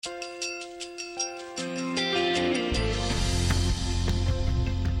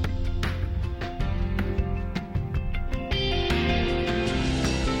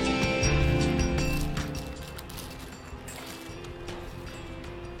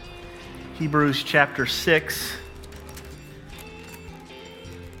Hebrews chapter 6.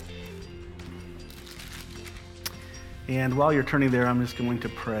 And while you're turning there, I'm just going to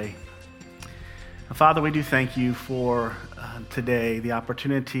pray. Father, we do thank you for today, the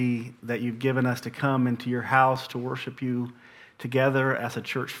opportunity that you've given us to come into your house to worship you together as a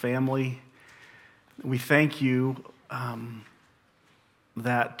church family. We thank you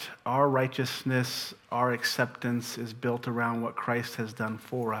that our righteousness, our acceptance is built around what Christ has done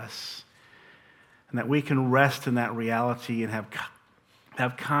for us, and that we can rest in that reality and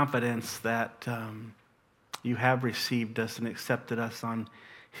have confidence that you have received us and accepted us on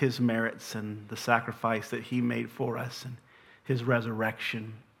his merits and the sacrifice that he made for us and his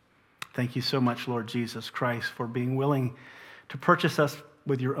resurrection. Thank you so much, Lord Jesus Christ, for being willing to purchase us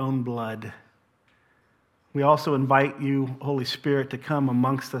with your own blood. We also invite you, Holy Spirit, to come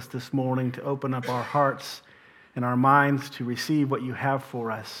amongst us this morning, to open up our hearts and our minds to receive what you have for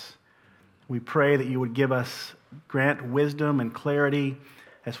us. We pray that you would grant wisdom and clarity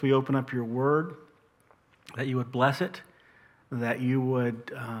as we open up your word, that you would bless it, that you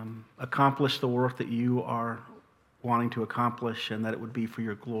would accomplish the work that you are wanting to accomplish, and that it would be for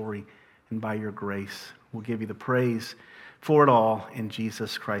your glory and by your grace. We'll give you the praise for it all in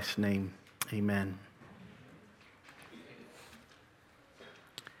Jesus Christ's name. Amen.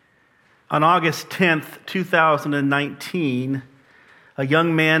 On August 10th, 2019, a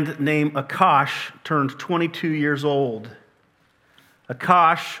young man named Akash turned 22 years old.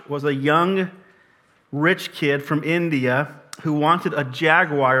 Akash was a young, rich kid from India who wanted a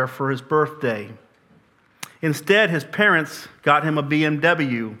Jaguar for his birthday. Instead, his parents got him a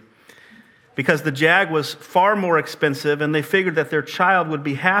BMW because the Jag was far more expensive, and they figured that their child would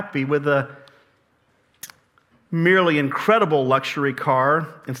be happy with a merely incredible luxury car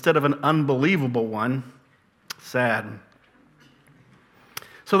instead of an unbelievable one. Sad.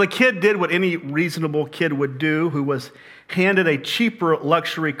 So the kid did what any reasonable kid would do who was handed a cheaper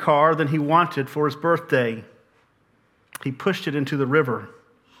luxury car than he wanted for his birthday. He pushed it into the river.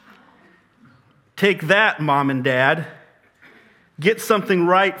 Take that, Mom and Dad. Get something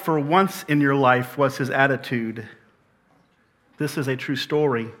right for once in your life, was his attitude. This is a true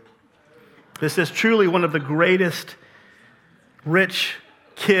story. This is truly one of the greatest rich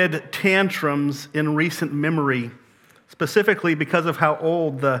kid tantrums in recent memory, specifically because of how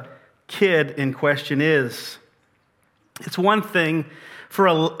old the kid in question is. It's one thing for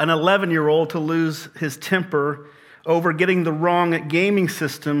an 11-year-old to lose his temper over getting the wrong gaming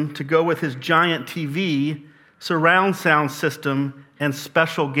system to go with his giant TV, surround sound system, and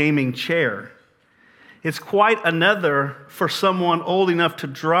special gaming chair. It's quite another for someone old enough to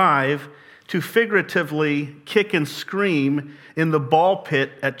drive to figuratively kick and scream in the ball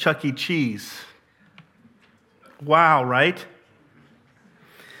pit at Chuck E. Cheese. Wow, right?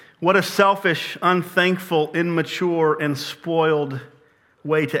 What a selfish, unthankful, immature, and spoiled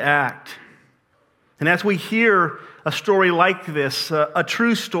way to act. And as we hear a story like this, a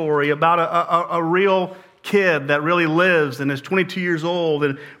true story about a real kid that really lives and is 22 years old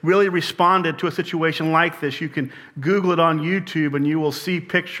and really responded to a situation like this, you can Google it on YouTube and you will see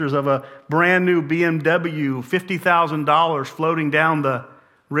pictures of a brand new BMW, $50,000 floating down the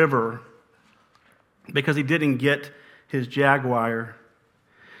river because he didn't get his Jaguar.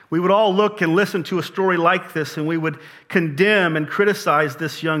 We would all look and listen to a story like this, and we would condemn and criticize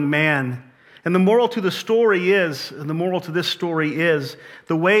this young man. And the moral to this story is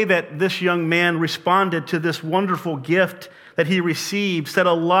the way that this young man responded to this wonderful gift that he received said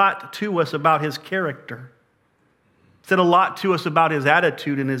a lot to us about his character, said a lot to us about his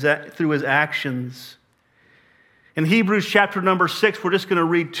attitude and through his actions. In Hebrews chapter number 6, we're just going to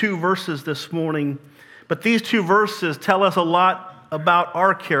read 2 verses this morning, but these 2 verses tell us a lot about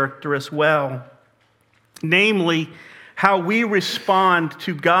our character as well, namely, how we respond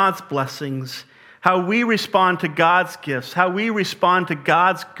to God's blessings, how we respond to God's gifts, how we respond to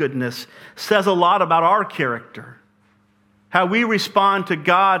God's goodness says a lot about our character. How we respond to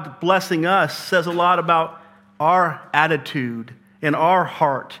God blessing us says a lot about our attitude and our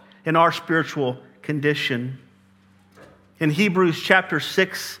heart and our spiritual condition. In Hebrews chapter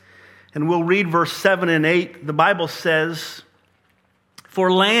 6, and we'll read verse 7 and 8, the Bible says,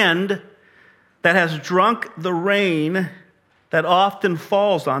 "For land that has drunk the rain that often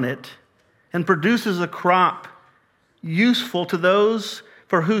falls on it and produces a crop useful to those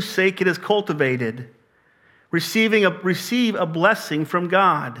for whose sake it is cultivated, receive a blessing from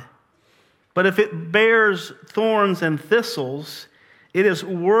God. But if it bears thorns and thistles, it is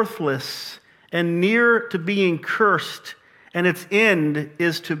worthless and near to being cursed, and its end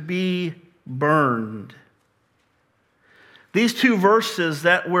is to be burned." These two verses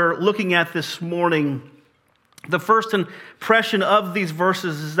that we're looking at this morning, the first impression of these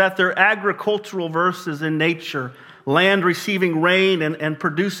verses is that they're agricultural verses in nature, land receiving rain and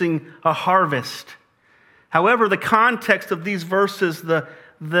producing a harvest. However, the context of these verses,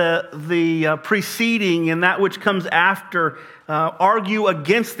 the preceding and that which comes after, argue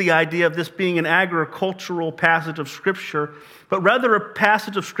against the idea of this being an agricultural passage of Scripture, but rather a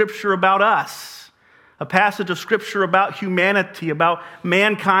passage of Scripture about us. A passage of Scripture about humanity, about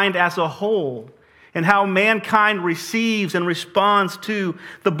mankind as a whole, and how mankind receives and responds to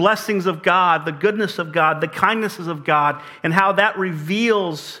the blessings of God, the goodness of God, the kindnesses of God, and how that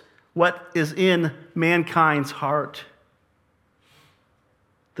reveals what is in mankind's heart.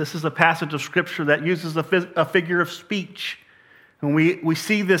 This is a passage of Scripture that uses a figure of speech. And we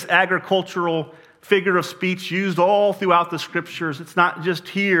see this agricultural figure of speech used all throughout the Scriptures. It's not just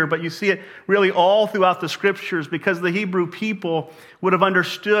here, but you see it really all throughout the Scriptures, because the Hebrew people would have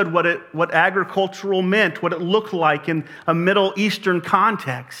understood what agricultural meant, what it looked like in a Middle Eastern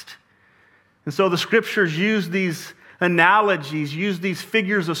context. And so the Scriptures use these analogies, use these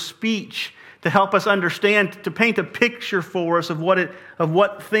figures of speech to help us understand, to paint a picture for us of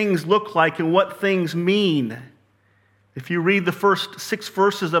what things look like and what things mean. If you read the first 6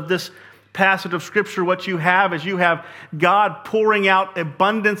 verses of this passage of Scripture, what you have is God pouring out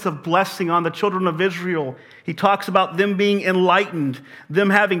abundance of blessing on the children of Israel. He talks about them being enlightened, them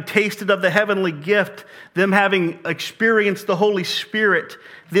having tasted of the heavenly gift, them having experienced the Holy Spirit,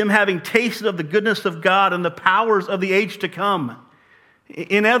 them having tasted of the goodness of God and the powers of the age to come.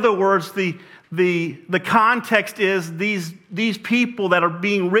 In other words, the context is these people that are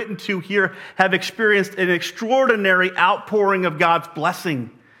being written to here have experienced an extraordinary outpouring of God's blessing.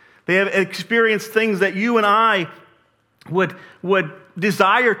 They have experienced things that you and I would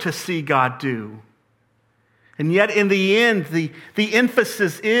desire to see God do. And yet in the end, the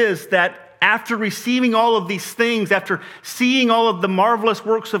emphasis is that after receiving all of these things, after seeing all of the marvelous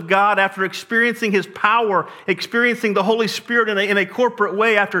works of God, after experiencing His power, experiencing the Holy Spirit in a corporate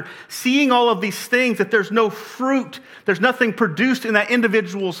way, after seeing all of these things, that there's no fruit, there's nothing produced in that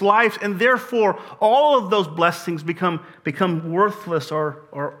individual's life, and therefore all of those blessings become worthless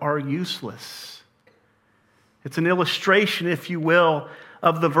or useless. It's an illustration, if you will,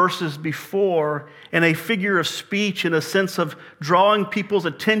 of the verses before, and a figure of speech in a sense of drawing people's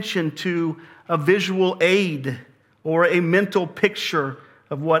attention to a visual aid or a mental picture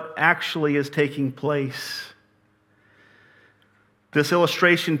of what actually is taking place. This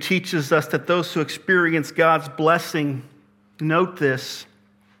illustration teaches us that those who experience God's blessing, note this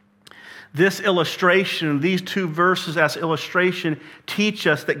illustration, these 2 verses as illustration, teach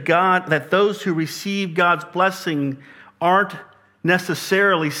us that those who receive God's blessing aren't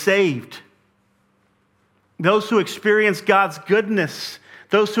necessarily saved. Those who experience God's goodness,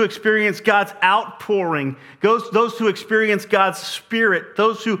 those who experience God's outpouring, those who experience God's Spirit,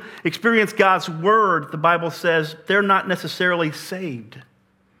 those who experience God's Word, the Bible says they're not necessarily saved.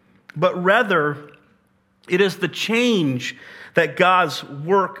 But rather, it is the change that God's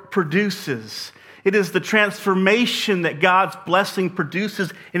work produces. It is the transformation that God's blessing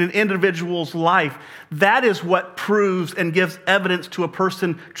produces in an individual's life. That is what proves and gives evidence to a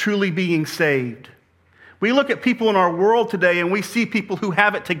person truly being saved. We look at people in our world today and we see people who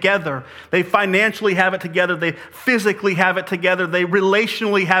have it together. They financially have it together. They physically have it together. They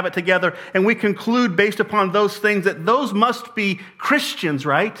relationally have it together. And we conclude based upon those things that those must be Christians,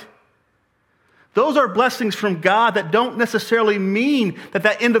 right? Those are blessings from God that don't necessarily mean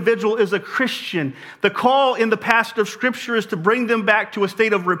that individual is a Christian. The call in the passage of Scripture is to bring them back to a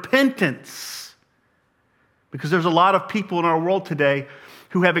state of repentance. Because there's a lot of people in our world today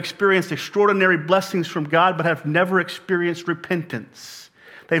who have experienced extraordinary blessings from God but have never experienced repentance.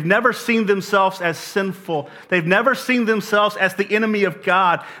 They've never seen themselves as sinful. They've never seen themselves as the enemy of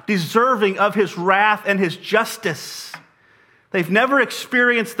God, deserving of His wrath and His justice. They've never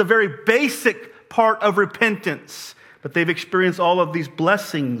experienced the very basic part of repentance, but they've experienced all of these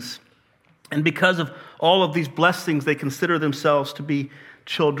blessings. And because of all of these blessings, they consider themselves to be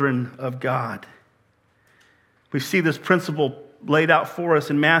children of God. We see this principle laid out for us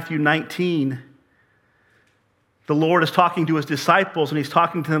in Matthew 19. The Lord is talking to His disciples, and He's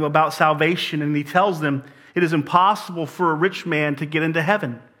talking to them about salvation, and He tells them it is impossible for a rich man to get into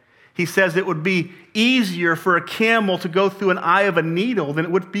heaven. He says it would be easier for a camel to go through an eye of a needle than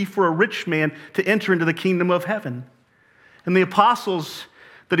it would be for a rich man to enter into the kingdom of heaven. And the apostles,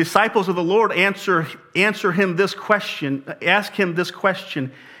 the disciples of the Lord, ask him this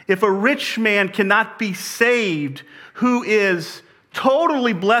question. If a rich man cannot be saved, who is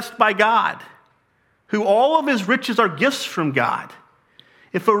totally blessed by God, who all of his riches are gifts from God.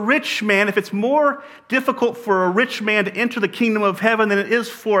 If it's more difficult for a rich man to enter the kingdom of heaven than it is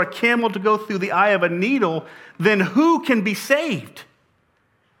for a camel to go through the eye of a needle, then who can be saved?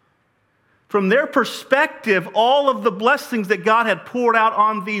 From their perspective, all of the blessings that God had poured out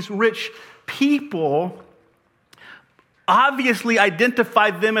on these rich people obviously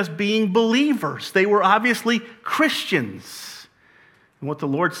identified them as being believers. They were obviously Christians. And what the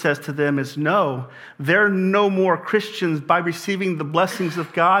Lord says to them is, no, they're no more Christians by receiving the blessings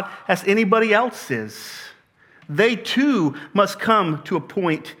of God as anybody else is. They too must come to a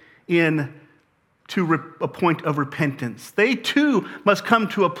point of repentance. They too must come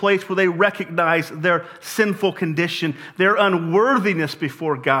to a place where they recognize their sinful condition, their unworthiness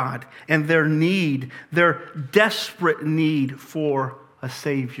before God, and their desperate need for a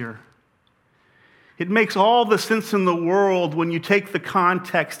Savior. It makes all the sense in the world when you take the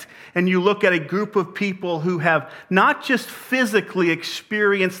context and you look at a group of people who have not just physically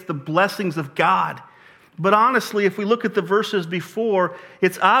experienced the blessings of God, but honestly, if we look at the verses before,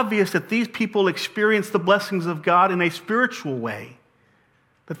 it's obvious that these people experienced the blessings of God in a spiritual way.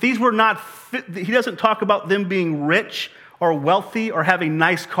 That these were not, he doesn't talk about them being rich or wealthy or having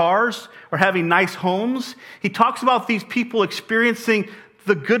nice cars or having nice homes. He talks about these people experiencing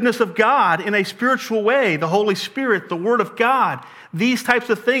the goodness of God in a spiritual way, the Holy Spirit, the Word of God, these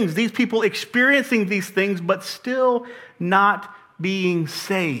types of things, these people experiencing these things, but still not being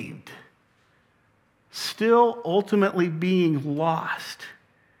saved, still ultimately being lost.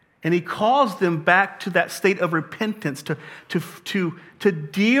 And he calls them back to that state of repentance, to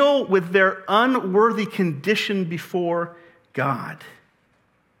deal with their unworthy condition before God.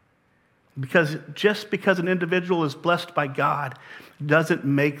 Because just because an individual is blessed by God doesn't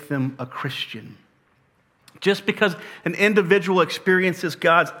make them a Christian. Just because an individual experiences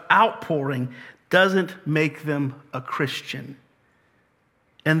God's outpouring doesn't make them a Christian.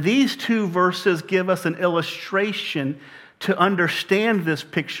 And these two verses give us an illustration to understand this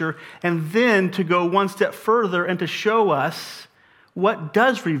picture and then to go one step further and to show us what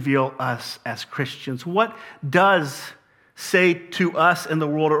does reveal us as Christians. What does say to us and the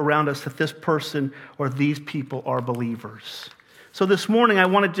world around us that this person or these people are believers. So this morning, I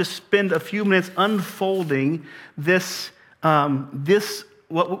want to just spend a few minutes unfolding this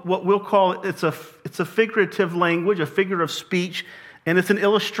what we'll call it's a figurative language, a figure of speech, and it's an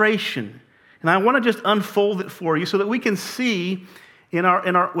illustration. And I want to just unfold it for you so that we can see with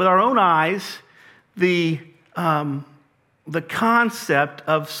our own eyes the concept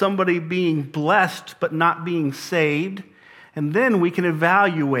of somebody being blessed but not being saved. And then we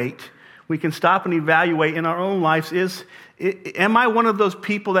can stop and evaluate in our own lives, am I one of those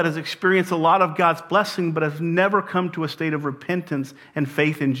people that has experienced a lot of God's blessing but has never come to a state of repentance and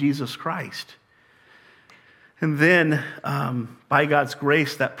faith in Jesus Christ? And then, by God's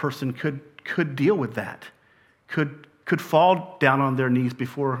grace, that person could deal with that, could fall down on their knees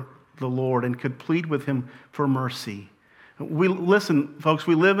before the Lord and could plead with him for mercy. Listen, folks,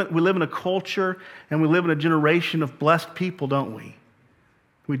 we live in a culture and we live in a generation of blessed people, don't we?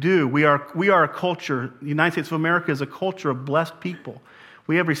 We do. We are a culture. The United States of America is a culture of blessed people.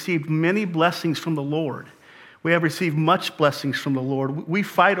 We have received many blessings from the Lord. We have received much blessings from the Lord. We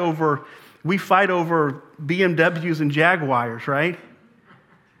fight over BMWs and Jaguars, right?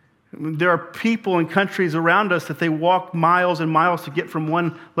 There are people in countries around us that they walk miles and miles to get from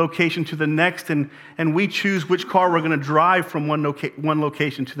one location to the next, and we choose which car we're going to drive from one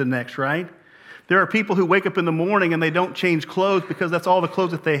location to the next, right? There are people who wake up in the morning and they don't change clothes because that's all the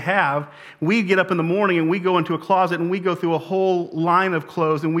clothes that they have. We get up in the morning and we go into a closet and we go through a whole line of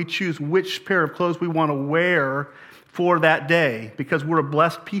clothes and we choose which pair of clothes we want to wear for that day because we're a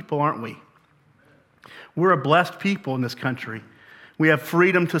blessed people, aren't we? We're a blessed people in this country. We have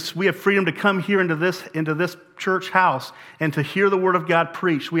freedom to come here into this church house and to hear the Word of God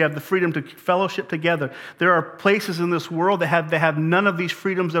preached. We have the freedom to fellowship together. There are places in this world that have none of these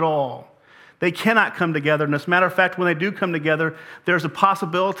freedoms at all. They cannot come together. And as a matter of fact, when they do come together, there's a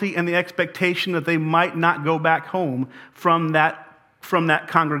possibility and the expectation that they might not go back home from that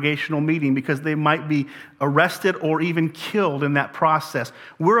congregational meeting because they might be arrested or even killed in that process.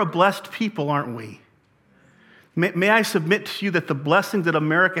 We're a blessed people, aren't we? May I submit to you that the blessings that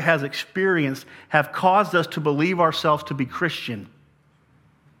America has experienced have caused us to believe ourselves to be Christian.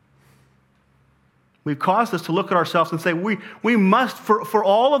 We've caused us to look at ourselves and say, we must, for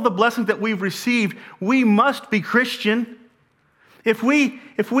all of the blessings that we've received, we must be Christian. If we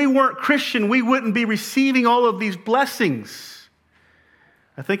weren't Christian, we wouldn't be receiving all of these blessings.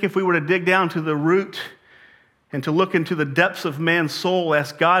 I think if we were to dig down to the root and to look into the depths of man's soul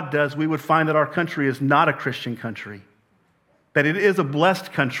as God does, we would find that our country is not a Christian country. That it is a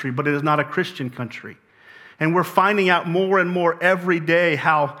blessed country, but it is not a Christian country. And we're finding out more and more every day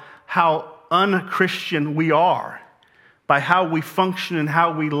how un-Christian we are by how we function and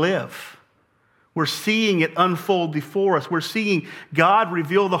how we live. We're seeing it unfold before us. We're seeing God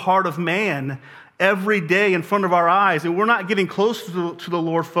reveal the heart of man every day in front of our eyes. And we're not getting closer to the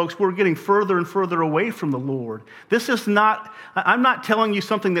Lord, folks. We're getting further and further away from the Lord. I'm not telling you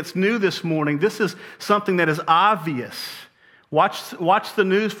something that's new this morning. This is something that is obvious. Watch the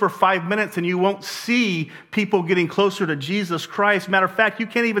news for 5 minutes and you won't see people getting closer to Jesus Christ. Matter of fact, you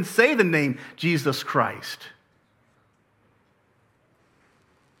can't even say the name Jesus Christ.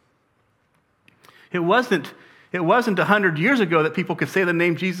 It wasn't 100 years ago that people could say the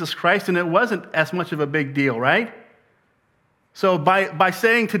name Jesus Christ, and it wasn't as much of a big deal, right? So by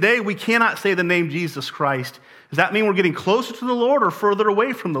saying today we cannot say the name Jesus Christ, does that mean we're getting closer to the Lord or further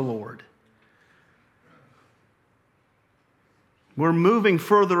away from the Lord? We're moving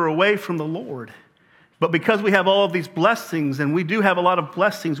further away from the Lord. But because we have all of these blessings, and we do have a lot of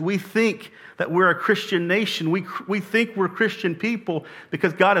blessings, we think that we're a Christian nation. We think we're Christian people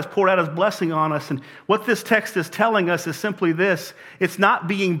because God has poured out his blessing on us. And what this text is telling us is simply this: it's not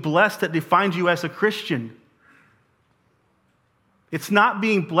being blessed that defines you as a Christian. It's not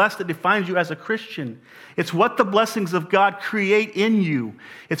being blessed that defines you as a Christian. It's what the blessings of God create in you.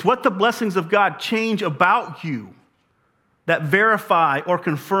 It's what the blessings of God change about you that verify or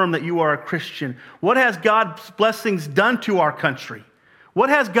confirm that you are a Christian. What has God's blessings done to our country? What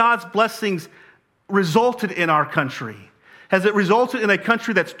has God's blessings resulted in our country? Has it resulted in a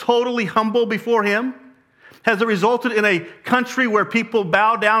country that's totally humble before him? Has it resulted in a country where people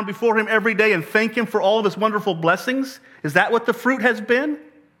bow down before him every day and thank him for all of his wonderful blessings? Is that what the fruit has been?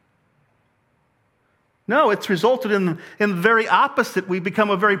 No, it's resulted in the very opposite. We become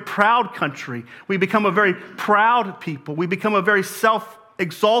a very proud country. We become a very proud people. We become a very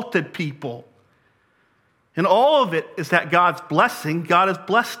self-exalted people. And all of it is that God's blessing. God has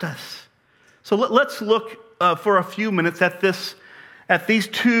blessed us. So let's look for a few minutes at these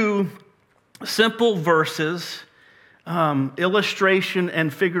two simple verses, illustration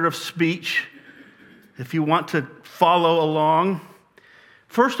and figure of speech, if you want to follow along.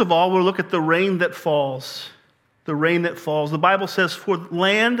 First of all, we'll look at the rain that falls. The rain that falls. The Bible says, "For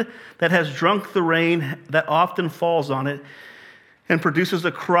land that has drunk the rain that often falls on it and produces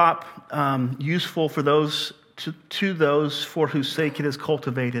a crop useful for those to those for whose sake it is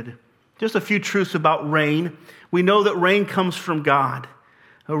cultivated." Just a few truths about rain. We know that rain comes from God.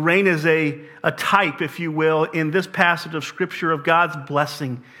 Rain is a type, if you will, in this passage of Scripture of God's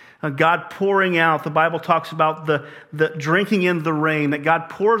blessing. God pouring out. The Bible talks about the drinking in the rain, that God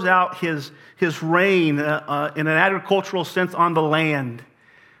pours out his rain in an agricultural sense on the land.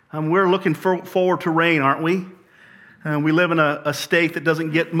 We're looking forward to rain, aren't we? We live in a state that doesn't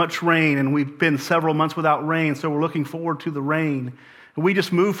get much rain, and we've been several months without rain, so we're looking forward to the rain. We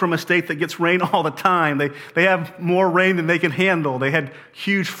just moved from a state that gets rain all the time. They have more rain than they can handle. They had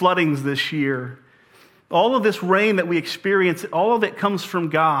huge floodings this year. All of this rain that we experience, all of it comes from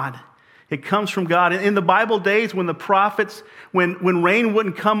God. It comes from God. In the Bible days, when the prophets, when rain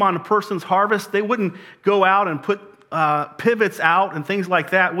wouldn't come on a person's harvest, they wouldn't go out and put pivots out and things like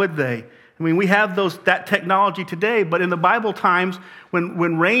that, would they? I mean, we have that technology today, but in the Bible times,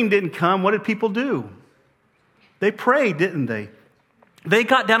 when rain didn't come, what did people do? They prayed, didn't they? They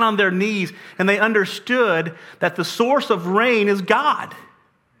got down on their knees and they understood that the source of rain is God.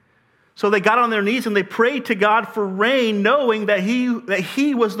 So they got on their knees and they prayed to God for rain, knowing that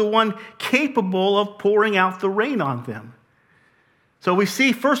He was the one capable of pouring out the rain on them. So we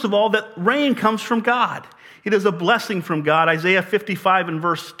see, first of all, that rain comes from God. It is a blessing from God. Isaiah 55 and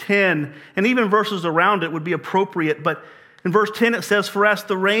verse 10, and even verses around it would be appropriate. But in verse 10 it says, "For as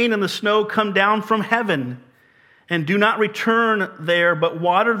the rain and the snow come down from heaven, and do not return there, but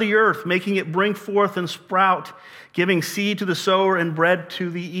water the earth, making it bring forth and sprout, giving seed to the sower and bread to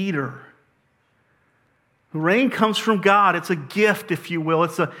the eater." Rain comes from God. It's a gift, if you will.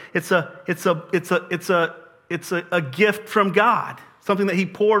 It's a gift from God, something that He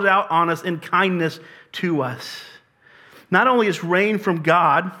pours out on us in kindness to us. Not only is rain from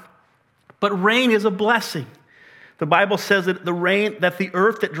God, but rain is a blessing. The Bible says that the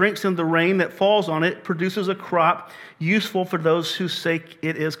earth that drinks in the rain that falls on it produces a crop useful for those whose sake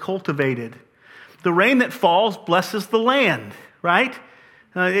it is cultivated. The rain that falls blesses the land, right?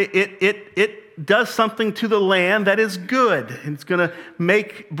 It does something to the land that is good. It's going to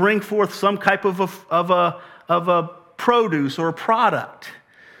bring forth some type of a produce or a product.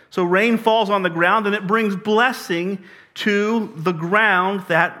 So rain falls on the ground and it brings blessing to the ground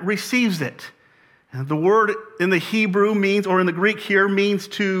that receives it. And the word in the Hebrew means, or in the Greek here, means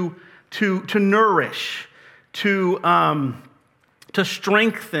to nourish, to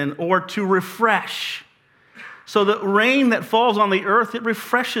strengthen, or to refresh. So the rain that falls on the earth, it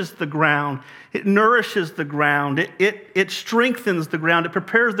refreshes the ground. It nourishes the ground. It strengthens the ground. It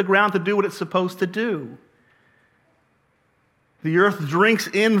prepares the ground to do what it's supposed to do. The earth drinks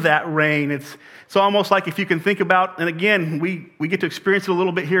in that rain. It's almost like, if you can think about, and again, we get to experience it a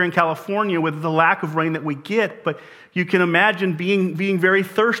little bit here in California with the lack of rain that we get, but you can imagine being very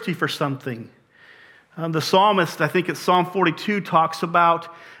thirsty for something. The psalmist, I think it's Psalm 42, talks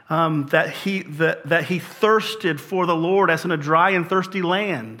about that he thirsted for the Lord as in a dry and thirsty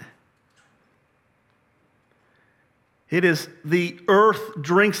land. It is the earth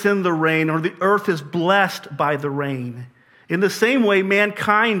drinks in the rain, or the earth is blessed by the rain. In the same way,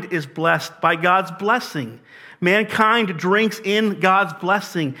 mankind is blessed by God's blessing. Mankind drinks in God's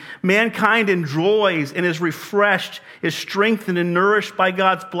blessing. Mankind enjoys and is refreshed, is strengthened and nourished by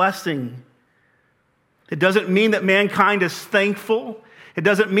God's blessing. It doesn't mean that mankind is thankful. It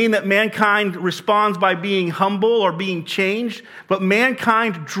doesn't mean that mankind responds by being humble or being changed, but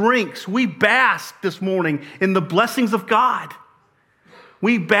mankind drinks. We bask this morning in the blessings of God.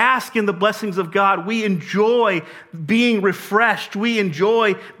 We bask in the blessings of God. We enjoy being refreshed. We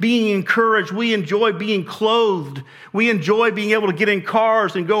enjoy being encouraged. We enjoy being clothed. We enjoy being able to get in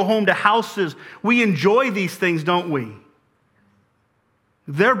cars and go home to houses. We enjoy these things, don't we?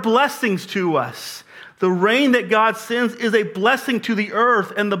 They're blessings to us. The rain that God sends is a blessing to the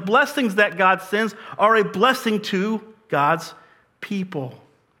earth, and the blessings that God sends are a blessing to God's people.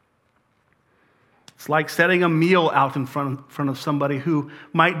 It's like setting a meal out in front of somebody who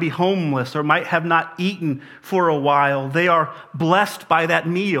might be homeless or might have not eaten for a while. They are blessed by that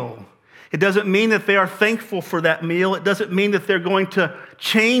meal. It doesn't mean that they are thankful for that meal. It doesn't mean that they're going to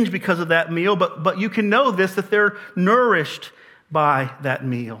change because of that meal, but you can know this, that they're nourished by that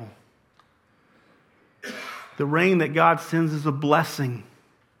meal. The rain that God sends is a blessing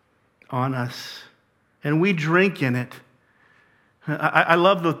on us, and we drink in it. I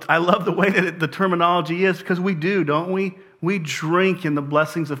love the way that the terminology is, because we do, don't we? We drink in the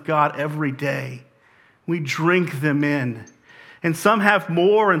blessings of God every day. We drink them in. And some have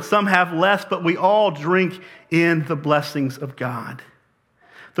more and some have less, but we all drink in the blessings of God.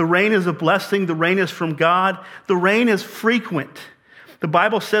 The rain is a blessing. The rain is from God. The rain is frequent. The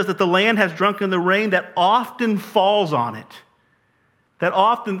Bible says that the land has drunk in the rain that often falls on it. That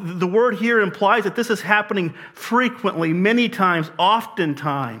often, the word here implies that this is happening frequently, many times,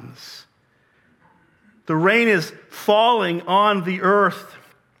 oftentimes. The rain is falling on the earth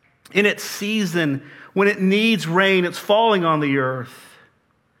in its season. When it needs rain, it's falling on the earth.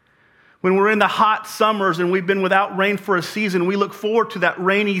 When we're in the hot summers and we've been without rain for a season, we look forward to that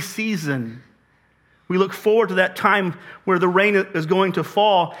rainy season. We look forward to that time where the rain is going to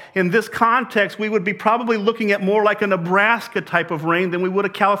fall. In this context, we would be probably looking at more like a Nebraska type of rain than we would a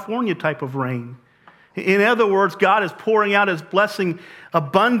California type of rain. In other words, God is pouring out His blessing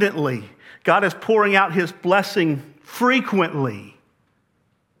abundantly. God is pouring out His blessing frequently.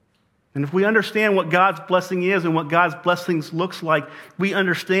 And if we understand what God's blessing is and what God's blessings looks like, we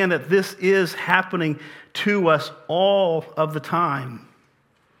understand that this is happening to us all of the time.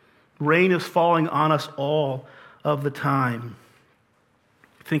 Rain is falling on us all of the time.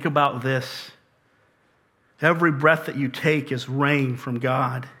 Think about this. Every breath that you take is rain from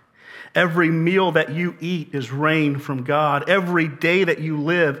God. Every meal that you eat is rain from God. Every day that you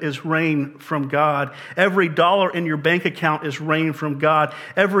live is rain from God. Every dollar in your bank account is rain from God.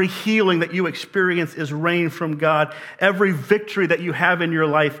 Every healing that you experience is rain from God. Every victory that you have in your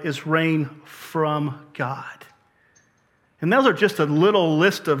life is rain from God. And those are just a little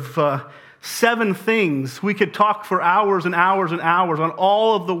list of 7 things. We could talk for hours and hours and hours on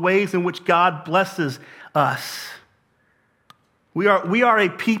all of the ways in which God blesses us. We are a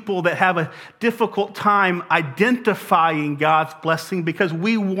people that have a difficult time identifying God's blessing because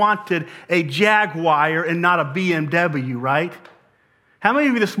we wanted a Jaguar and not a BMW, right? How many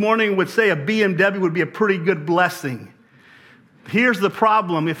of you this morning would say a BMW would be a pretty good blessing? Here's the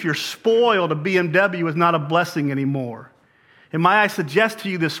problem. If you're spoiled, a BMW is not a blessing anymore. And might I suggest to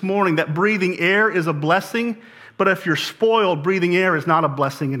you this morning that breathing air is a blessing, but if you're spoiled, breathing air is not a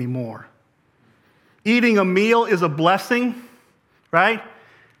blessing anymore. Eating a meal is a blessing, right?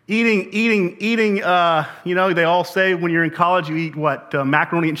 Eating, they all say when you're in college, you eat what?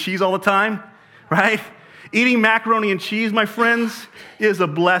 Macaroni and cheese all the time, right? Eating macaroni and cheese, my friends, is a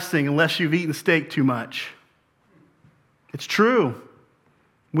blessing unless you've eaten steak too much. It's true.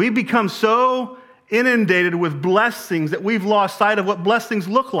 We become so inundated with blessings that we've lost sight of what blessings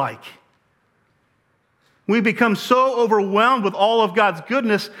look like. We become so overwhelmed with all of God's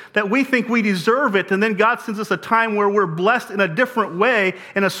goodness that we think we deserve it, and then God sends us a time where we're blessed in a different way,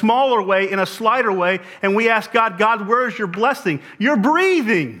 in a smaller way, in a slighter way, and we ask God, God, where's your blessing? You're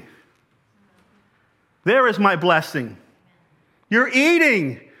breathing. There is my blessing. You're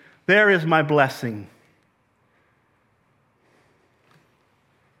eating. There is my blessing.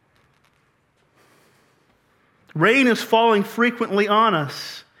 Rain is falling frequently on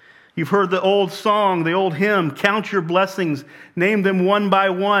us. You've heard the old song, the old hymn, count your blessings, name them one by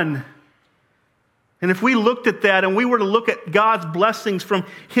one. And if we looked at that and we were to look at God's blessings from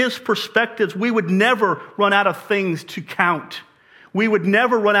His perspectives, we would never run out of things to count. We would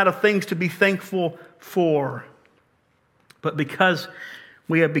never run out of things to be thankful for. But because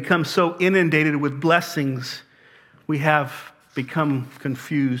we have become so inundated with blessings, we have become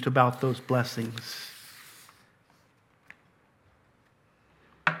confused about those blessings.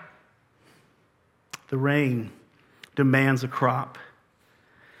 The rain demands a crop.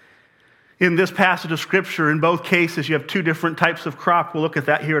 In this passage of Scripture, in both cases, you have two different types of crop. We'll look at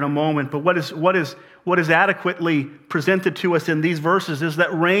that here in a moment. But what is adequately presented to us in these verses is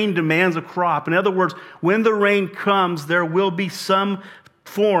that rain demands a crop. In other words, when the rain comes, there will be some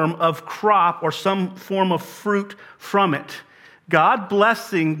form of crop or some form of fruit from it. God's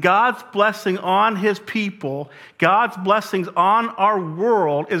blessing on His people, God's blessings on our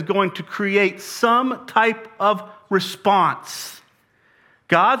world is going to create some type of response.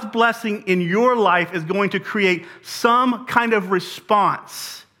 God's blessing in your life is going to create some kind of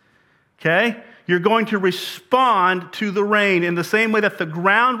response. Okay? You're going to respond to the rain in the same way that the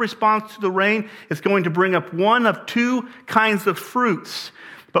ground responds to the rain. It's going to bring up one of two kinds of fruits.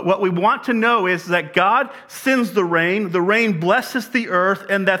 But what we want to know is that God sends the rain blesses the earth,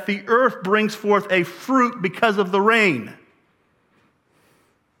 and that the earth brings forth a fruit because of the rain.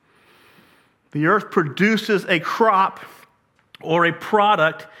 The earth produces a crop or a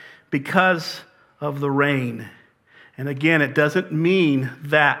product because of the rain. And again, it doesn't mean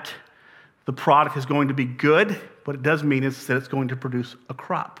that the product is going to be good. What it does mean is that it's going to produce a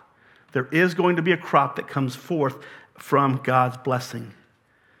crop. There is going to be a crop that comes forth from God's blessing.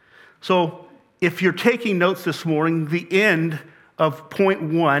 So if you're taking notes this morning, the end of point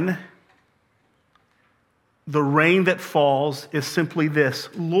 1, the rain that falls, is simply this: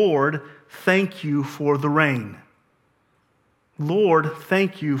 Lord, thank you for the rain. Lord,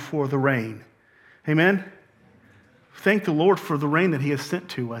 thank you for the rain. Amen? Thank the Lord for the rain that He has sent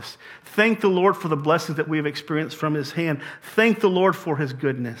to us. Thank the Lord for the blessings that we have experienced from His hand. Thank the Lord for His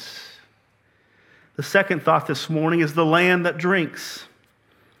goodness. The second thought this morning is the land that drinks.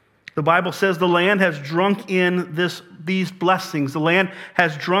 The Bible says the land has drunk in these blessings. The land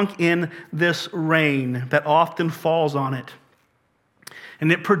has drunk in this rain that often falls on it.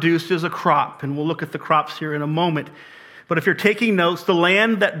 And it produces a crop. And we'll look at the crops here in a moment. But if you're taking notes, the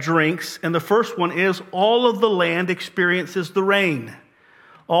land that drinks, and the first one is all of the land experiences the rain.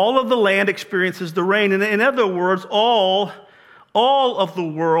 All of the land experiences the rain. And in other words, all of the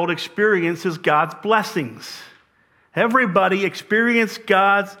world experiences God's blessings. Everyone experiences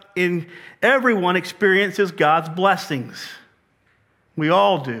God's blessings. We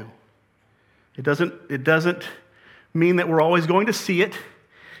all do. It doesn't mean that we're always going to see it.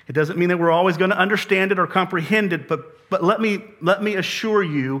 It doesn't mean that we're always going to understand it or comprehend it, but let me assure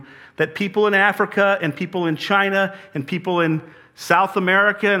you that people in Africa and people in China and people in South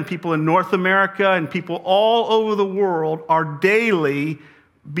America and people in North America and people all over the world are daily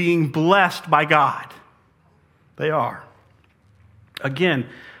being blessed by God. They are. Again,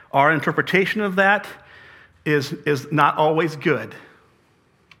 our interpretation of that is not always good.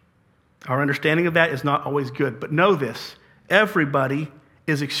 Our understanding of that is not always good. But know this: everybody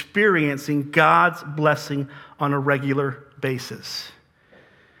is experiencing God's blessing on a regular basis.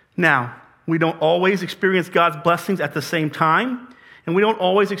 Now, we don't always experience God's blessings at the same time, and we don't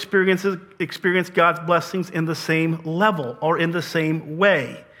always experience God's blessings in the same level or in the same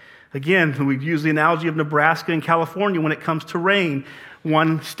way. Again, we use the analogy of Nebraska and California when it comes to rain.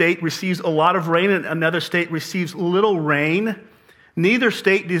 One state receives a lot of rain and another state receives little rain. Neither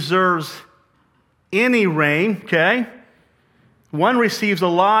state deserves any rain, okay? One receives a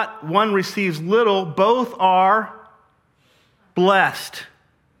lot, one receives little. Both are blessed.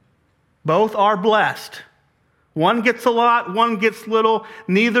 Both are blessed. One gets a lot, one gets little.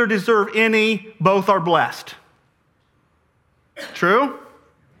 Neither deserve any. Both are blessed. True?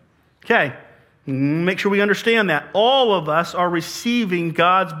 Okay, make sure we understand that. All of us are receiving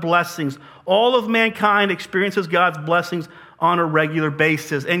God's blessings. All of mankind experiences God's blessings on a regular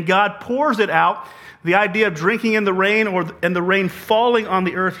basis. And God pours it out. The idea of drinking in the rain and the rain falling on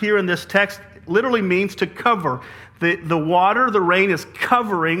the earth here in this text literally means to cover. The water, the rain is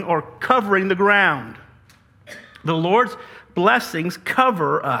covering the ground. The Lord's blessings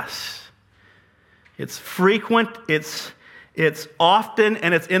cover us. It's frequent, it's often,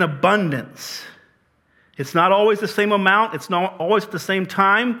 and it's in abundance. It's not always the same amount, it's not always at the same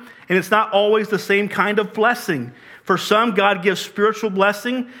time, and it's not always the same kind of blessing. For some, God gives spiritual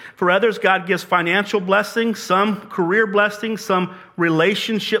blessing. For others, God gives financial blessing, some career blessing, some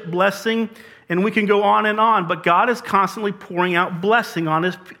relationship blessing, and we can go on and on. But God is constantly pouring out blessing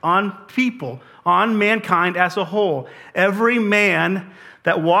on people, on mankind as a whole. Every man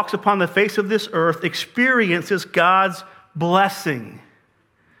that walks upon the face of this earth experiences God's blessing.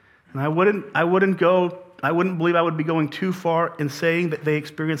 And I wouldn't believe I would be going too far in saying that they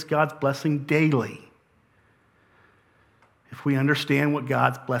experience God's blessing daily, if we understand what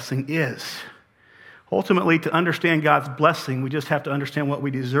God's blessing is. Ultimately, to understand God's blessing, we just have to understand what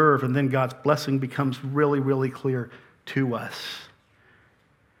we deserve, and then God's blessing becomes really, really clear to us.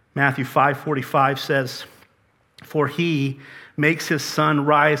 Matthew 5:45 says, "For he makes his sun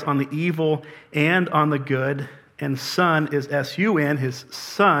rise on the evil and on the good," and sun is S-U-N, his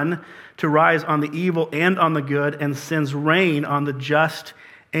sun, to rise on the evil and on the good, and sends rain on the just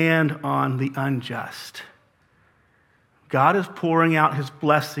and on the unjust. God is pouring out his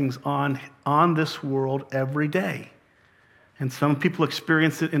blessings on this world every day. And some people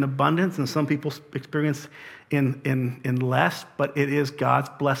experience it in abundance, and some people experience in less, but it is God's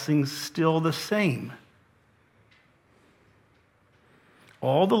blessings still the same.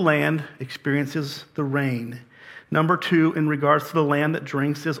 All the land experiences the rain. Number two, in regards to the land that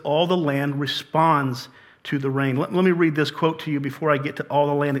drinks, is all the land responds to the rain. Let me read this quote to you before I get to all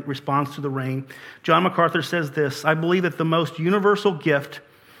the land that responds to the rain. John MacArthur says this: "I believe that the most universal gift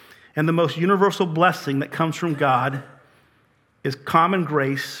and the most universal blessing that comes from God is common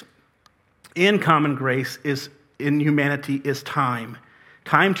grace. In common grace is in humanity is time.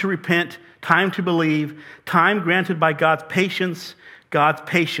 Time to repent, time to believe, time granted by God's patience. God's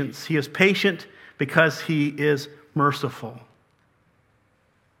patience. He is patient because he is merciful."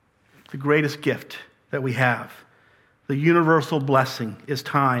 The greatest gift that we have, the universal blessing, is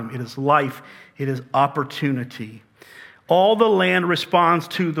time. It is life. It is opportunity. All the land responds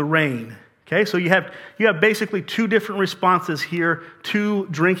to the rain. Okay, so you have basically two different responses here to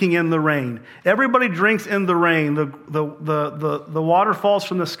drinking in the rain. Everybody drinks in the rain. The water falls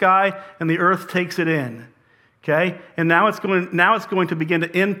from the sky and the earth takes it in. Okay, and now it's going to begin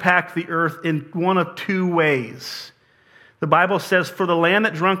to impact the earth in one of two ways. The Bible says, "For the land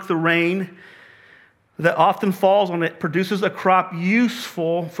that drunk the rain that often falls on it produces a crop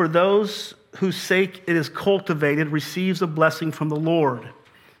useful for those whose sake it is cultivated, receives a blessing from the Lord."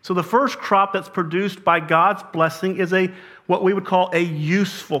 So the first crop that's produced by God's blessing is what we would call a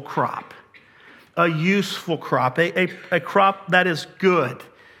useful crop. A useful crop, a crop that is good.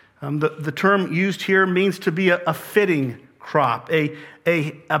 The term used here means to be a fitting crop, a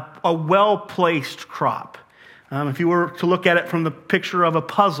well-placed crop. If you were to look at it from the picture of a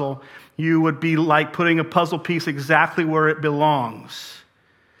puzzle, you would be like putting a puzzle piece exactly where it belongs.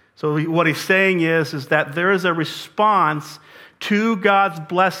 So what he's saying is that there is a response to God's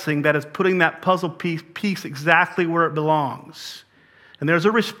blessing that is putting that puzzle piece exactly where it belongs. And there's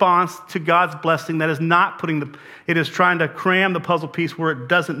a response to God's blessing that is not it is trying to cram the puzzle piece where it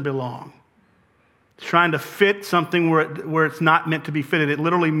doesn't belong. It's trying to fit something where it's not meant to be fitted. It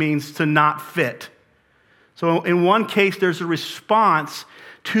literally means to not fit. So in one case, there's a response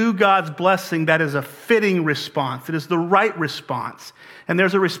to God's blessing that is a fitting response. It is the right response. And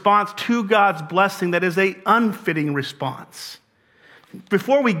there's a response to God's blessing that is an unfitting response.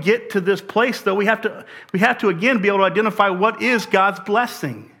 Before we get to this place, though, we have to again be able to identify what is God's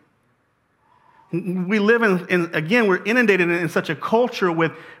blessing. We live we're inundated in such a culture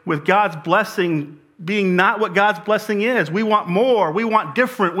with God's blessing being not what God's blessing is. We want more, we want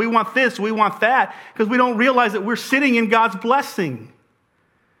different, we want this, we want that, because we don't realize that we're sitting in God's blessing.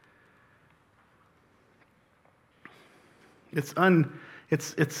 It's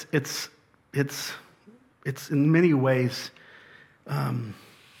in many ways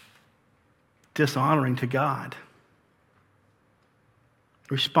dishonoring to God.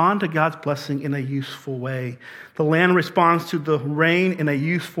 Respond to God's blessing in a useful way. The land responds to the rain in a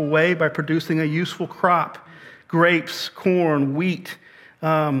useful way by producing a useful crop. Grapes, corn, wheat,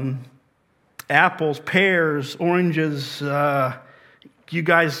 apples, pears, oranges, You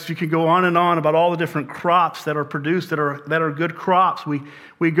can go on and on about all the different crops that are produced that are good crops.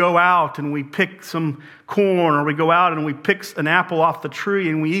 We go out and we pick some corn, or we go out and we pick an apple off the tree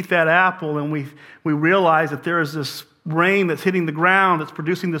and we eat that apple, and we realize that there is this rain that's hitting the ground that's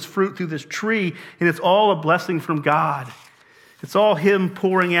producing this fruit through this tree, and it's all a blessing from God. It's all Him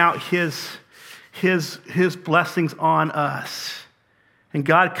pouring out His blessings on us. And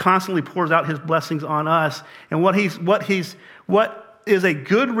God constantly pours out His blessings on us. And what is a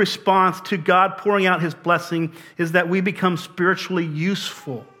good response to God pouring out His blessing is that we become spiritually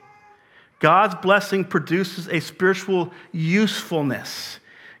useful. God's blessing produces a spiritual usefulness.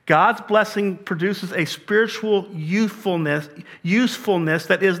 God's blessing produces a spiritual usefulness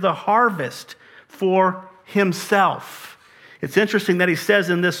that is the harvest for Himself. It's interesting that He says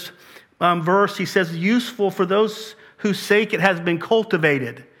in this verse, He says, useful for those whose sake it has been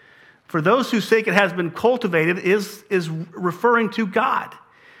cultivated. For those whose sake it has been cultivated is referring to God.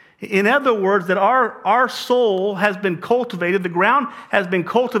 In other words, that our soul has been cultivated, the ground has been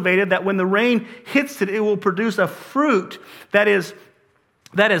cultivated, that when the rain hits it, it will produce a fruit that is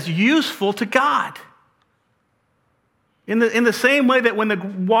useful to God. In the same way that when the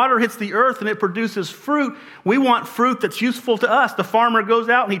water hits the earth and it produces fruit, we want fruit that's useful to us. The farmer goes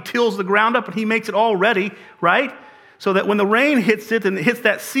out and he tills the ground up and he makes it all ready, right? So that when the rain hits it and it hits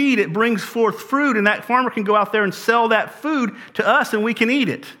that seed, it brings forth fruit, and that farmer can go out there and sell that food to us and we can eat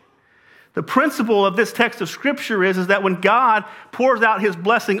it. The principle of this text of Scripture is that when God pours out His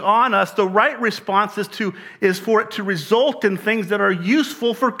blessing on us, the right response is for it to result in things that are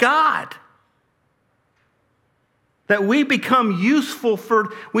useful for God. That we become useful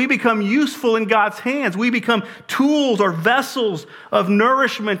in God's hands. We become tools or vessels of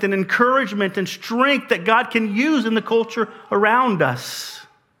nourishment and encouragement and strength that God can use in the culture around us.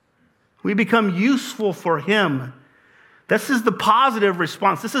 We become useful for Him. This is the positive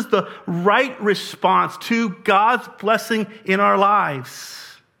response. This is the right response to God's blessing in our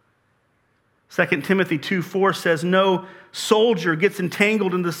lives. 2 Timothy 2:4 says, no soldier gets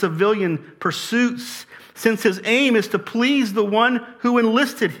entangled in the civilian pursuits, since his aim is to please the one who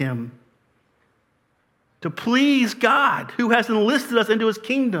enlisted him. To please God, who has enlisted us into His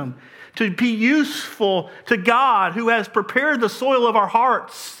kingdom. To be useful to God, who has prepared the soil of our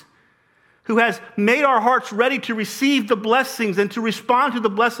hearts. Who has made our hearts ready to receive the blessings and to respond to the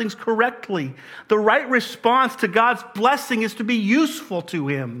blessings correctly. The right response to God's blessing is to be useful to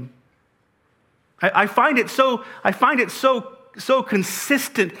Him. I find it so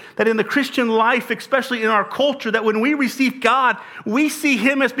consistent that in the Christian life, especially in our culture, that when we receive God, we see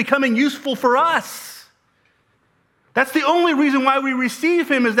Him as becoming useful for us. That's the only reason why we receive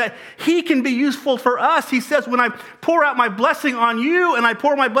Him, is that He can be useful for us. He says, when I pour out my blessing on you and I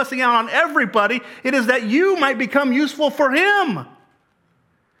pour my blessing out on everybody, it is that you might become useful for Him.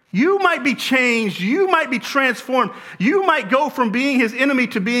 You might be changed. You might be transformed. You might go from being His enemy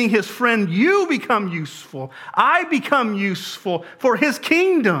to being His friend. You become useful. I become useful for His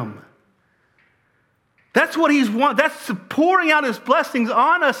kingdom. That's what He's want. That's pouring out His blessings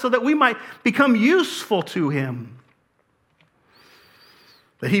on us so that we might become useful to Him.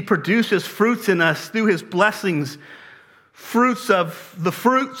 That He produces fruits in us through His blessings. Fruits of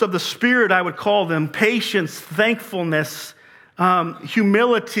the Spirit, I would call them. Patience, thankfulness,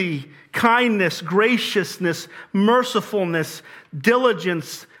 humility, kindness, graciousness, mercifulness,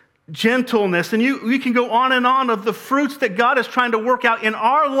 diligence, gentleness. And you can go on and on of the fruits that God is trying to work out in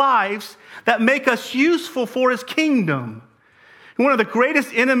our lives that make us useful for His kingdom. And one of the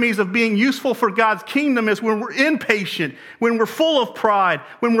greatest enemies of being useful for God's kingdom is when we're impatient, when we're full of pride,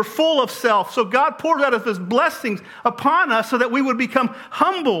 when we're full of self. So God pours out of His blessings upon us so that we would become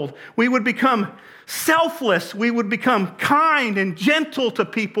humbled, we would become selfless, we would become kind and gentle to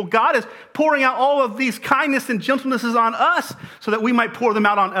people. God is pouring out all of these kindness and gentlenesses on us so that we might pour them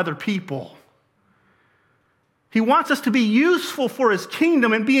out on other people. He wants us to be useful for His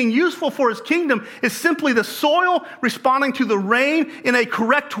kingdom, and being useful for His kingdom is simply the soil responding to the rain in a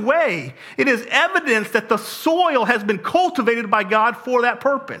correct way. It is evidence that the soil has been cultivated by God for that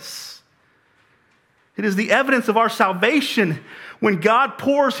purpose. It is the evidence of our salvation when God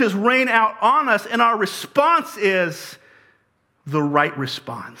pours His rain out on us, and our response is the right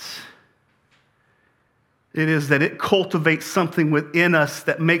response. It is that it cultivates something within us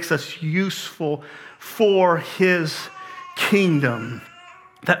that makes us useful for His kingdom,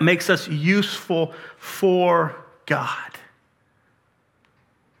 that makes us useful for God.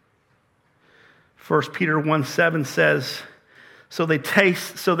 1 Peter 1:7 says, so that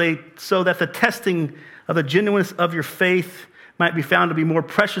the testing of the genuineness of your faith might be found to be more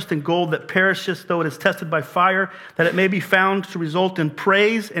precious than gold that perishes, though it is tested by fire, that it may be found to result in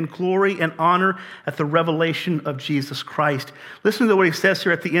praise and glory and honor at the revelation of Jesus Christ. Listen to what he says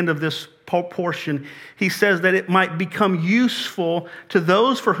here at the end of this portion. He says that it might become useful to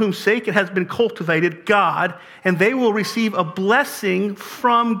those for whose sake it has been cultivated, God, and they will receive a blessing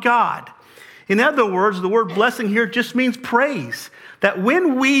from God. In other words, the word blessing here just means praise. That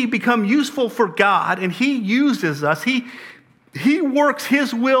when we become useful for God and he uses us, he works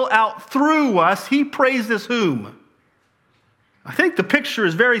his will out through us, he praises whom? I think the picture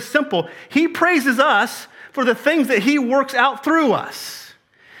is very simple. He praises us for the things that he works out through us.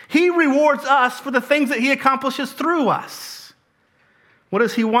 He rewards us for the things that he accomplishes through us. What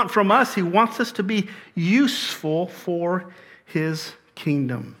does he want from us? He wants us to be useful for his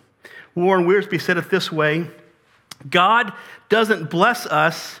kingdom. Warren Wiersbe said it this way: God doesn't bless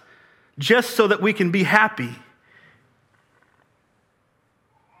us just so that we can be happy.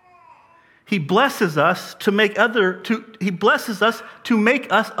 He blesses us to make he blesses us to make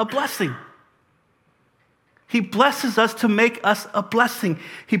us a blessing. He blesses us to make us a blessing.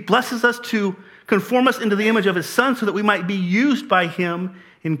 He blesses us to conform us into the image of his Son so that we might be used by him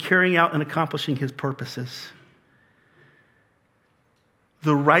in carrying out and accomplishing his purposes.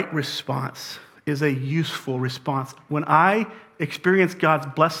 The right response is a useful response. When I experience God's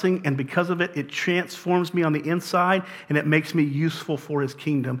blessing, and because of it, it transforms me on the inside, and it makes me useful for his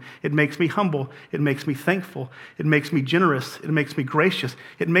kingdom. It makes me humble. It makes me thankful. It makes me generous. It makes me gracious.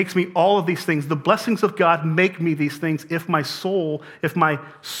 It makes me all of these things. The blessings of God make me these things if my soil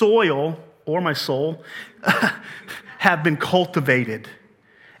have been cultivated.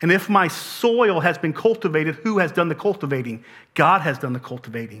 And if my soil has been cultivated, who has done the cultivating? God has done the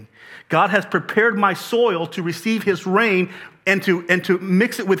cultivating. God has prepared my soil to receive his rain and to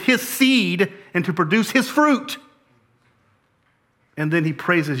mix it with his seed and to produce his fruit. And then he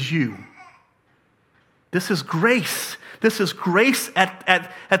praises you. This is grace. This is grace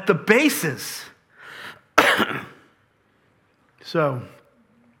at the basis. So,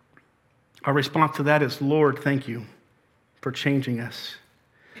 our response to that is, Lord, thank you for changing us.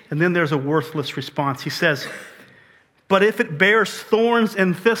 And then there's a worthless response. He says, but if it bears thorns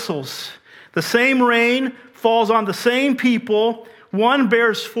and thistles, the same rain falls on the same people. One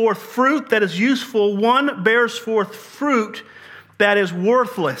bears forth fruit that is useful. One bears forth fruit that is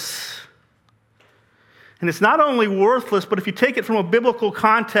worthless. And it's not only worthless, but if you take it from a biblical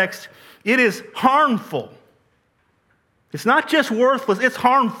context, it is harmful. It's not just worthless, it's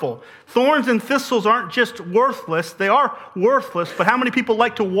harmful. Thorns and thistles aren't just worthless, they are worthless, but how many people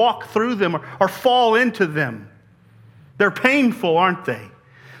like to walk through them or fall into them? They're painful, aren't they?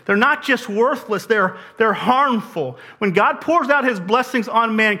 They're not just worthless, they're harmful. When God pours out his blessings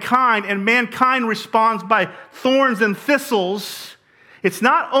on mankind and mankind responds by thorns and thistles, it's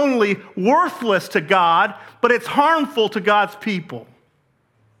not only worthless to God, but it's harmful to God's people.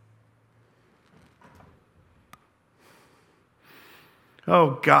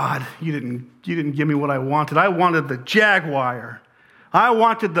 Oh God, you didn't give me what I wanted. I wanted the Jaguar. I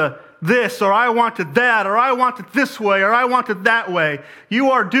wanted the this, or I wanted that, or I wanted this way, or I wanted that way.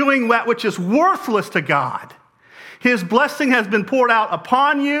 You are doing that which is worthless to God. His blessing has been poured out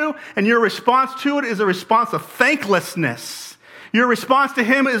upon you, and your response to it is a response of thanklessness. Your response to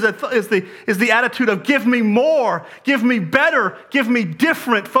him is the attitude of give me more, give me better, give me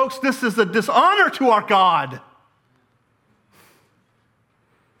different. Folks, this is a dishonor to our God.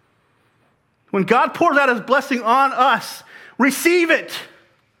 When God pours out his blessing on us, receive it.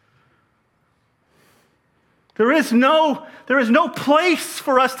 There is no place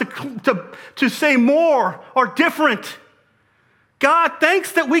for us to say more or different. God,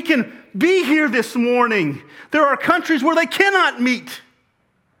 thanks that we can be here this morning. There are countries where they cannot meet.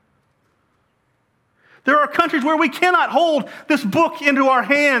 There are countries where we cannot hold this book into our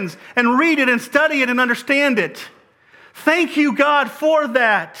hands and read it and study it and understand it. Thank you, God, for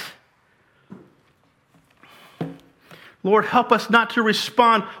that. Lord, help us not to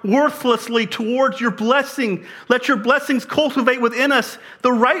respond worthlessly towards your blessing. Let your blessings cultivate within us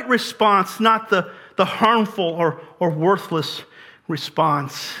the right response, not the harmful or worthless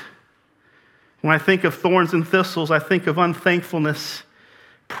response. When I think of thorns and thistles, I think of unthankfulness,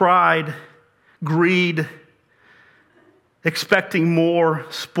 pride, greed, expecting more,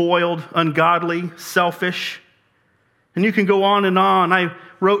 spoiled, ungodly, selfish. And you can go on and on. I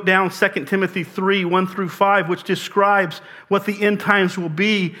wrote down 2 Timothy 3, 1 through 5, which describes what the end times will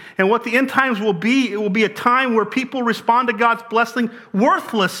be. And what the end times will be, it will be a time where people respond to God's blessing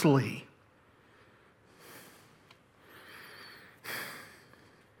worthlessly.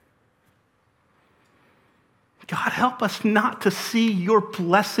 God, help us not to see your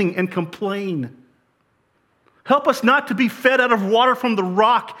blessing and complain. Help us not to be fed out of water from the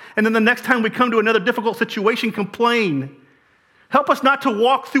rock and then the next time we come to another difficult situation, complain. Help us not to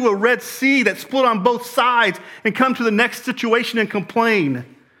walk through a Red Sea that's split on both sides and come to the next situation and complain.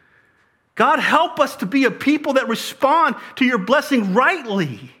 God, help us to be a people that respond to your blessing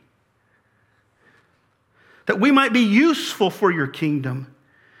rightly, that we might be useful for your kingdom.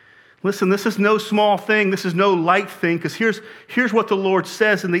 Listen, this is no small thing. This is no light thing, because here's what the Lord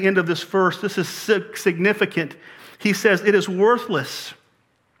says in the end of this verse. This is significant. He says, it is worthless.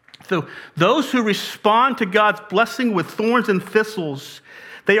 So those who respond to God's blessing with thorns and thistles,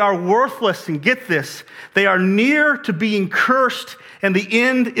 they are worthless. And get this, they are near to being cursed, and the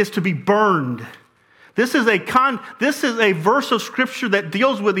end is to be burned. This is a verse of Scripture that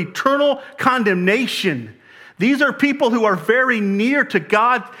deals with eternal condemnation. These are people who are very near to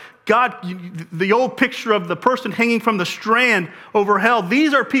God. The old picture of the person hanging from the strand over hell,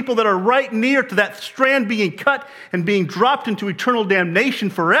 these are people that are right near to that strand being cut and being dropped into eternal damnation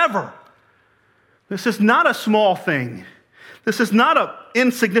forever. This is not a small thing. This is not an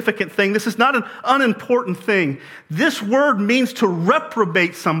insignificant thing. This is not an unimportant thing. This word means to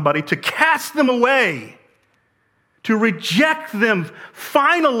reprobate somebody, to cast them away, to reject them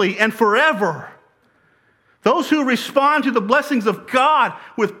finally and forever. Those who respond to the blessings of God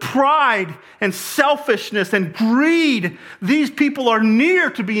with pride and selfishness and greed, these people are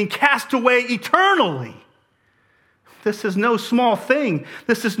near to being cast away eternally. This is no small thing.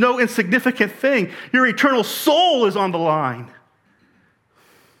 This is no insignificant thing. Your eternal soul is on the line.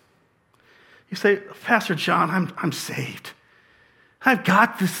 You say, Pastor John, I'm saved. I've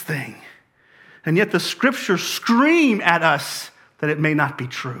got this thing. And yet the Scriptures scream at us that it may not be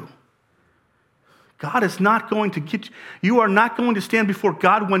true. God is not going to get you. You are not going to stand before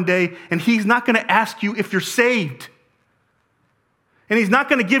God one day, and He's not going to ask you if you're saved. And He's not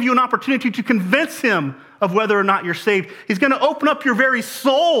going to give you an opportunity to convince Him of whether or not you're saved. He's going to open up your very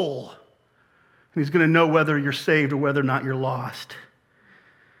soul, and He's going to know whether you're saved or whether or not you're lost.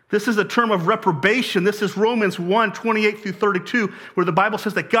 This is a term of reprobation. This is Romans 1, 28 through 32, where the Bible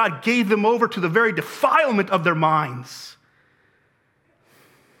says that God gave them over to the very defilement of their minds.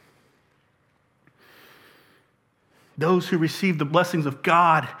 Those who receive the blessings of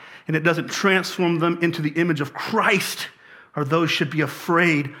God and it doesn't transform them into the image of Christ are those who should be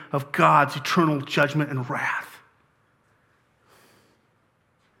afraid of God's eternal judgment and wrath.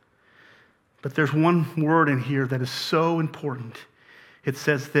 But there's one word in here that is so important. It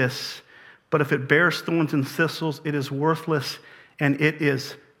says this, but if it bears thorns and thistles, it is worthless and it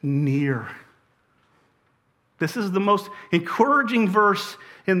is near. This is the most encouraging verse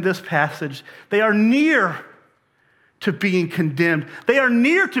in this passage. They are near to being condemned. They are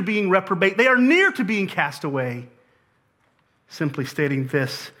near to being reprobate. They are near to being cast away. Simply stating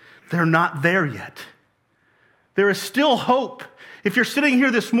this, they're not there yet. There is still hope. If you're sitting here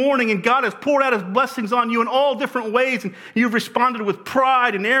this morning and God has poured out His blessings on you in all different ways, and you've responded with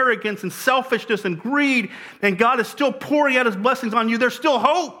pride and arrogance and selfishness and greed, and God is still pouring out His blessings on you, there's still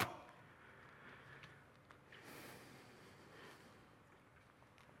hope.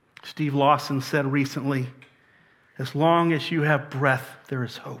 Steve Lawson said recently, as long as you have breath, there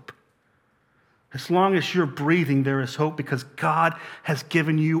is hope. As long as you're breathing, there is hope, because God has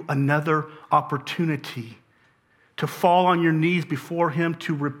given you another opportunity to fall on your knees before Him,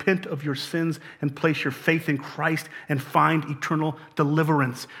 to repent of your sins and place your faith in Christ and find eternal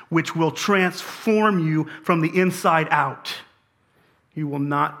deliverance, which will transform you from the inside out. You will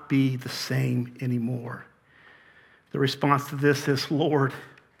not be the same anymore. The response to this is, Lord,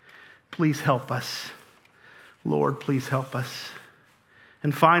 please help us. Lord, please help us.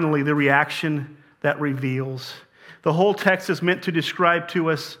 And finally, the reaction that reveals. The whole text is meant to describe to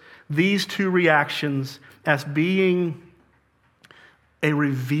us these two reactions as being a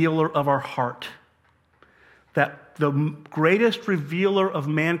revealer of our heart. That the greatest revealer of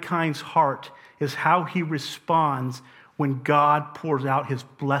mankind's heart is how he responds when God pours out His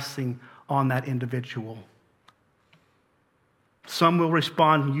blessing on that individual. Some will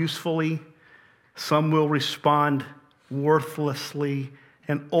respond usefully, some will respond worthlessly,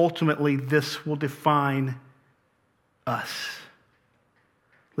 and ultimately this will define us.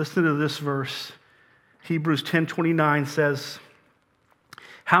 Listen to this verse. Hebrews 10:29 says,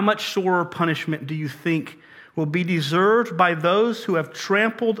 "How much sorer punishment do you think will be deserved by those who have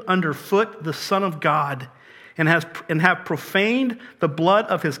trampled underfoot the Son of God and have profaned the blood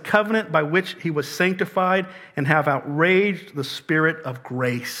of His covenant by which He was sanctified and have outraged the Spirit of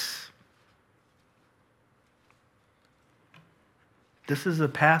grace?" This is a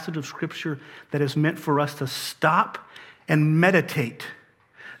passage of Scripture that is meant for us to stop and meditate,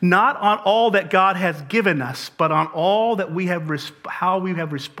 not on all that God has given us, but on all that we have, how we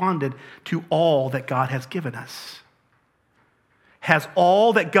have responded to all that God has given us. Has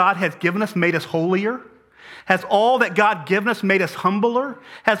all that God has given us made us holier? Has all that God given us made us humbler?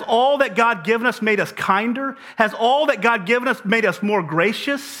 Has all that God given us made us kinder? Has all that God given us made us more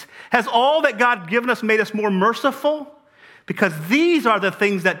gracious? Has all that God given us made us more merciful? Because these are the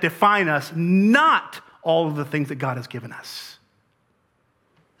things that define us, not all of the things that God has given us.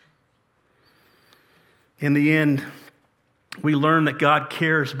 In the end, we learn that God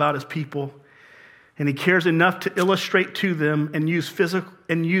cares about his people, and he cares enough to illustrate to them and use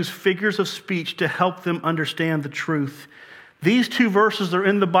figures of speech to help them understand the truth. These two verses are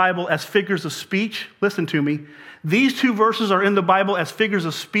in the Bible as figures of speech. Listen to me. These two verses are in the Bible as figures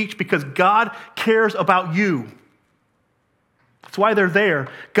of speech because God cares about you. That's why they're there.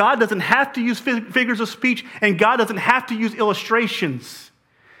 God doesn't have to use figures of speech, and God doesn't have to use illustrations.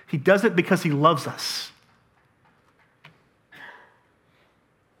 He does it because he loves us.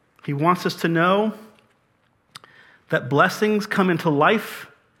 He wants us to know that blessings come into life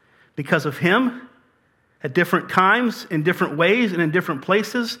because of him at different times, in different ways, and in different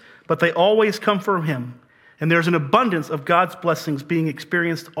places, but they always come from him. And there's an abundance of God's blessings being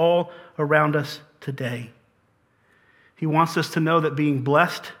experienced all around us today. He wants us to know that being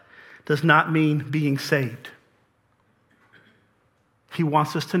blessed does not mean being saved. He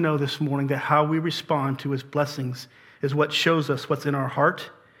wants us to know this morning that how we respond to his blessings is what shows us what's in our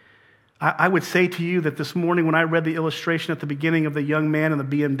heart. I would say to you that this morning when I read the illustration at the beginning of the young man and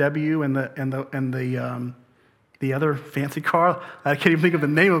the BMW and the other fancy car, I can't even think of the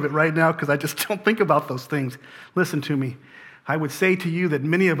name of it right now because I just don't think about those things. Listen to me. I would say to you that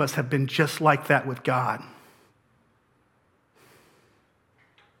many of us have been just like that with God.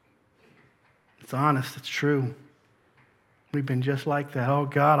 It's honest, it's true. We've been just like that. Oh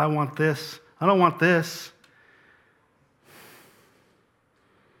God, I want this. I don't want this.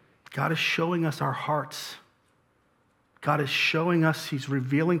 God is showing us our hearts. God is showing us, he's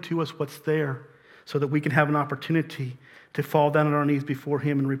revealing to us what's there so that we can have an opportunity to fall down on our knees before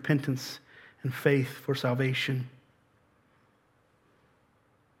him in repentance and faith for salvation.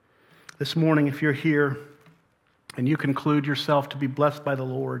 This morning, if you're here and you conclude yourself to be blessed by the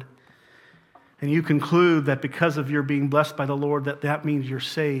Lord, and you conclude that because of your being blessed by the Lord, that means you're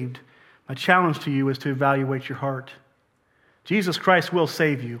saved, my challenge to you is to evaluate your heart. Jesus Christ will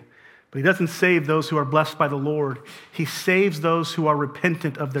save you. But he doesn't save those who are blessed by the Lord. He saves those who are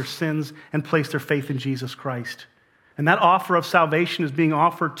repentant of their sins and place their faith in Jesus Christ. And that offer of salvation is being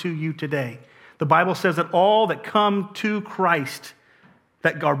offered to you today. The Bible says that all that come to Christ,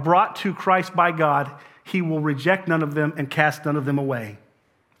 that are brought to Christ by God, he will reject none of them and cast none of them away.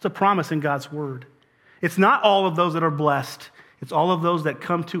 It's a promise in God's word. It's not all of those that are blessed. It's all of those that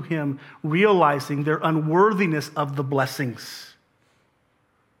come to him realizing their unworthiness of the blessings,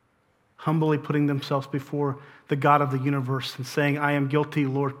 humbly putting themselves before the God of the universe and saying, I am guilty,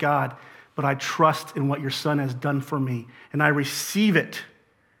 Lord God, but I trust in what your Son has done for me, and I receive it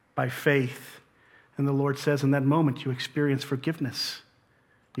by faith. And the Lord says in that moment, you experience forgiveness.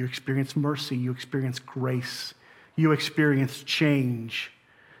 You experience mercy. You experience grace. You experience change.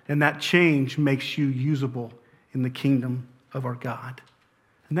 And that change makes you usable in the kingdom of our God.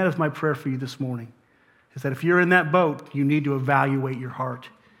 And that is my prayer for you this morning, is that if you're in that boat, you need to evaluate your heart.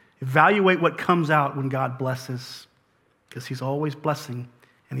 Evaluate what comes out when God blesses, because he's always blessing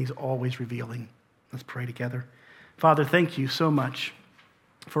and he's always revealing. Let's pray together. Father, thank you so much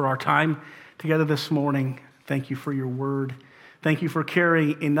for our time together this morning. Thank you for your word. Thank you for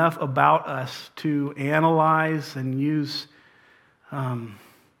caring enough about us to analyze and use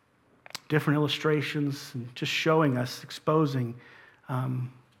different illustrations and just showing us, exposing,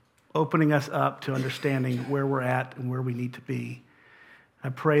 opening us up to understanding where we're at and where we need to be. I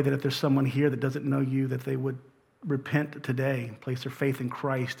pray that if there's someone here that doesn't know you, that they would repent today, place their faith in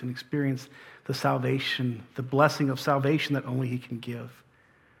Christ, and experience the salvation, the blessing of salvation that only he can give.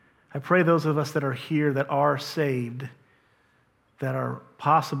 I pray those of us that are here that are saved, that are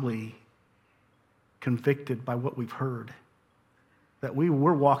possibly convicted by what we've heard, that we're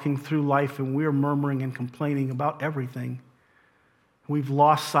walking through life and we're murmuring and complaining about everything. We've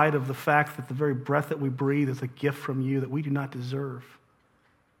lost sight of the fact that the very breath that we breathe is a gift from you that we do not deserve.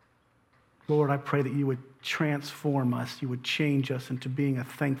 Lord, I pray that you would transform us, you would change us into being a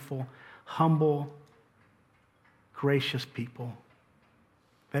thankful, humble, gracious people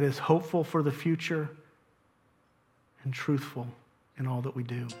that is hopeful for the future and truthful in all that we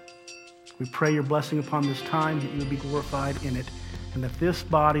do. We pray your blessing upon this time, that you would be glorified in it. and that this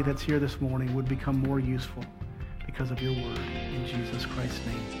body that's here this morning would become more useful because of your word. In Jesus Christ's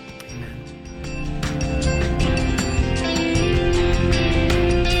name, amen.